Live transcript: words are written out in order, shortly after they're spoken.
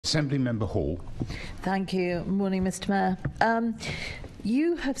Assembly Member Hall. Thank you. Morning, Mr. Mayor.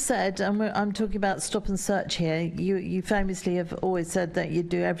 You have said, and I'm talking about stop and search here, you famously have always said that you'd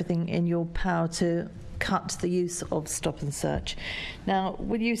do everything in your power to cut the use of stop and search. Now,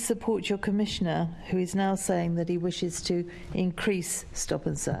 will you support your Commissioner, who is now saying that he wishes to increase stop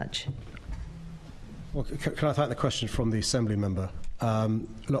and search? Well, can I thank the question from the Assembly Member?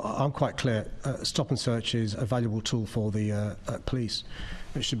 Look, I'm quite clear. Stop and search is a valuable tool for the police.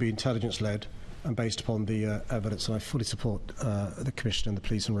 It should be intelligence-led and based upon the evidence, and I fully support the Commissioner and the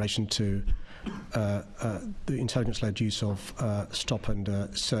police in relation to the intelligence-led use of stop and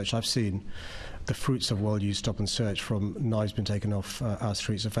search. I've seen the fruits of well-used stop and search, from knives being taken off our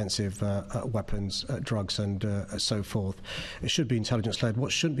streets, offensive weapons, drugs and so forth. It should be intelligence-led.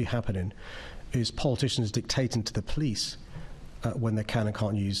 What shouldn't be happening is politicians dictating to the police when they can and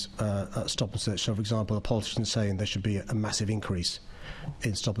can't use stop and search. So, for example, a politician saying there should be a massive increase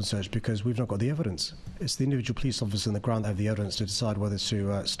in stop and search because we've not got the evidence. It's the individual police officers on the ground that have the evidence to decide whether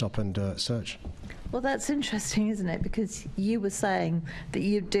to stop and search. Well, that's interesting, isn't it? Because you were saying that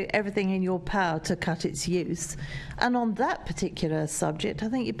you'd do everything in your power to cut its use. And on that particular subject, I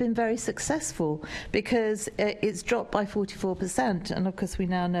think you've been very successful because it's dropped by 44%. And of course, we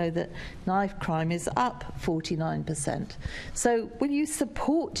now know that knife crime is up 49%. So will you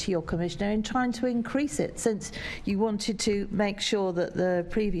support your Commissioner in trying to increase it, since you wanted to make sure that the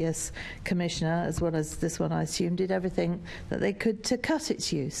previous Commissioner, as well as this one, I assume, did everything that they could to cut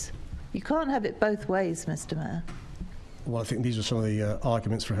its use? You can't have it both ways, Mr. Mayor. Well, I think these were some of the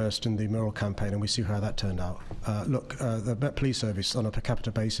arguments rehearsed in the mayoral campaign, and we see how that turned out. Look, the Met Police Service, on a per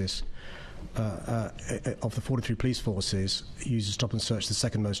capita basis, of the 43 police forces, uses stop and search the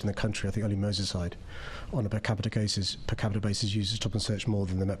second most in the country. I think only Merseyside, on a per capita basis, uses stop and search more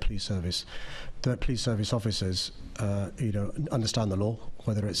than the Met Police Service. The Met Police Service officers, understand the law,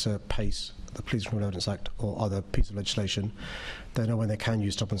 whether it's PACE, the Police Criminal Evidence Act, or other piece of legislation. They know when they can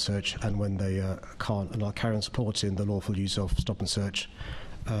use stop and search and when they can't, and are carrying support in the lawful use of stop and search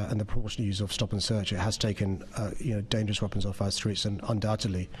and the proportionate use of stop and search. It has taken dangerous weapons off our streets, and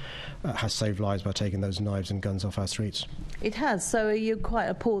undoubtedly has saved lives by taking those knives and guns off our streets. It has. So are you quite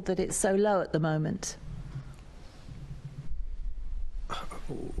appalled that it's so low at the moment?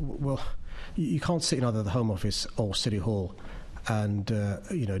 Well, you can't sit in either the Home Office or City Hall and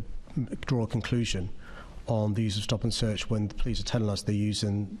draw a conclusion on the use of stop and search when the police are telling us they're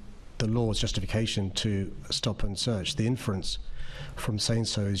using the law's justification to stop and search. The inference from saying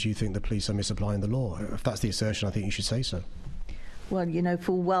so is you think the police are misapplying the law. If that's the assertion, I think you should say so. Well, you know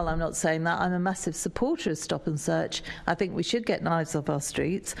full well I'm not saying that. I'm a massive supporter of stop and search. I think we should get knives off our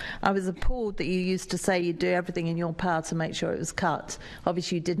streets. I was appalled that you used to say you'd do everything in your power to make sure it was cut.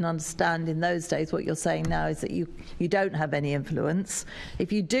 Obviously, you didn't understand in those days. What you're saying now is that you don't have any influence.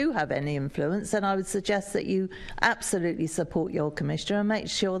 If you do have any influence, then I would suggest that you absolutely support your Commissioner and make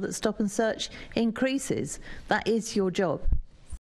sure that stop and search increases. That is your job.